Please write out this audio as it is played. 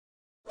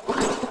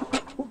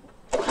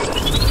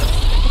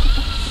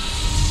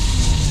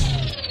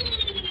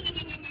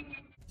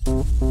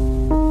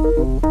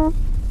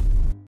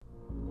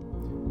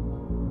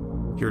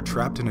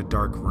trapped in a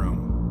dark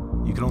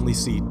room. You can only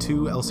see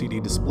 2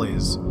 LCD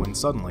displays when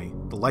suddenly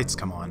the lights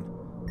come on.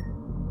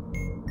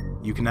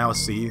 You can now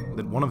see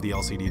that one of the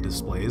LCD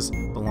displays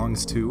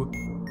belongs to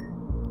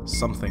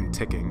something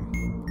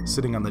ticking,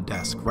 sitting on the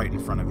desk right in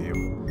front of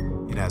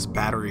you. It has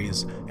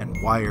batteries and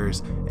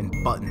wires and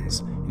buttons,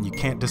 and you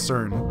can't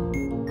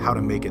discern how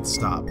to make it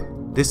stop.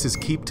 This is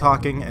Keep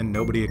Talking and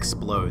Nobody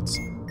Explodes,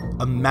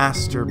 a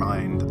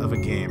mastermind of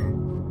a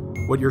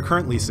game. What you're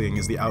currently seeing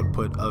is the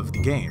output of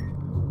the game.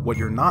 What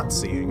you're not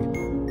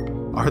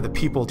seeing are the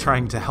people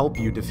trying to help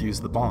you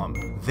defuse the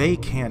bomb. They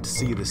can't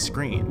see the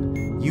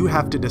screen. You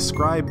have to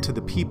describe to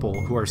the people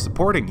who are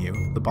supporting you,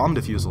 the bomb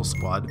defusal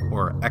squad,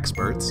 or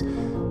experts,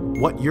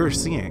 what you're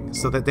seeing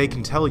so that they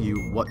can tell you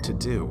what to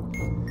do.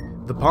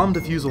 The Bomb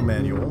Defusal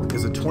Manual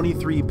is a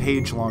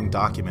 23-page long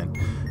document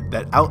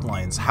that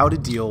outlines how to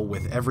deal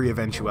with every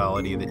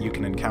eventuality that you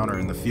can encounter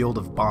in the field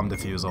of bomb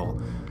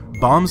defusal.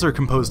 Bombs are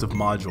composed of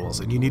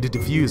modules, and you need to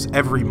defuse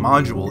every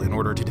module in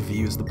order to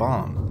defuse the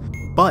bomb.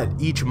 But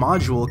each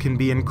module can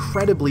be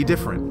incredibly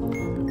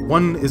different.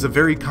 One is a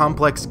very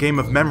complex game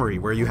of memory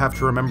where you have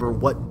to remember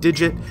what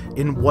digit,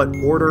 in what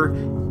order,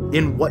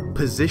 in what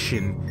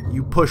position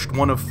you pushed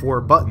one of 4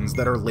 buttons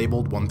that are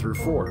labeled 1 through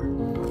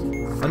 4.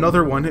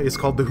 Another one is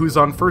called the Who's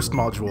On First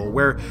module,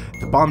 where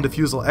the bomb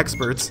defusal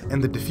experts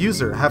and the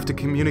diffuser have to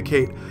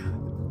communicate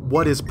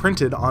what is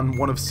printed on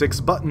one of 6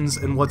 buttons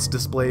and what's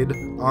displayed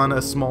on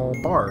a small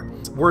bar.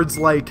 Words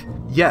like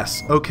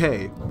yes,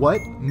 okay,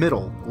 what,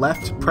 middle,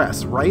 left,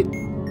 press, right,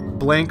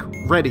 blank,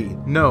 ready,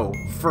 no,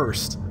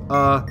 first,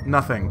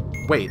 nothing,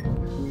 wait.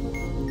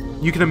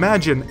 You can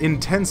imagine in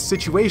tense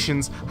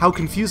situations how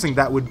confusing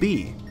that would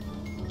be.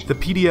 The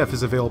PDF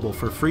is available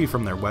for free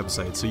from their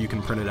website, so you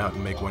can print it out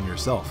and make one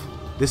yourself.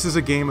 This is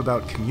a game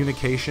about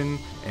communication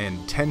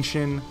and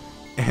tension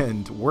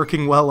and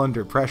working well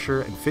under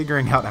pressure and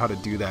figuring out how to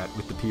do that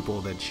with the people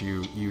that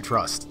you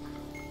trust.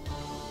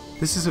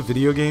 This is a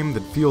video game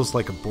that feels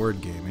like a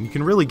board game, and you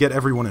can really get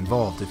everyone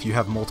involved if you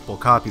have multiple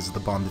copies of the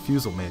Bomb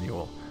Defusal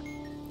Manual.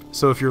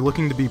 So if you're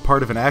looking to be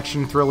part of an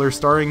action thriller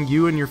starring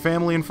you and your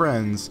family and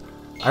friends,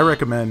 I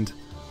recommend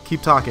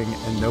Keep Talking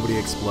and Nobody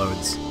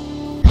Explodes.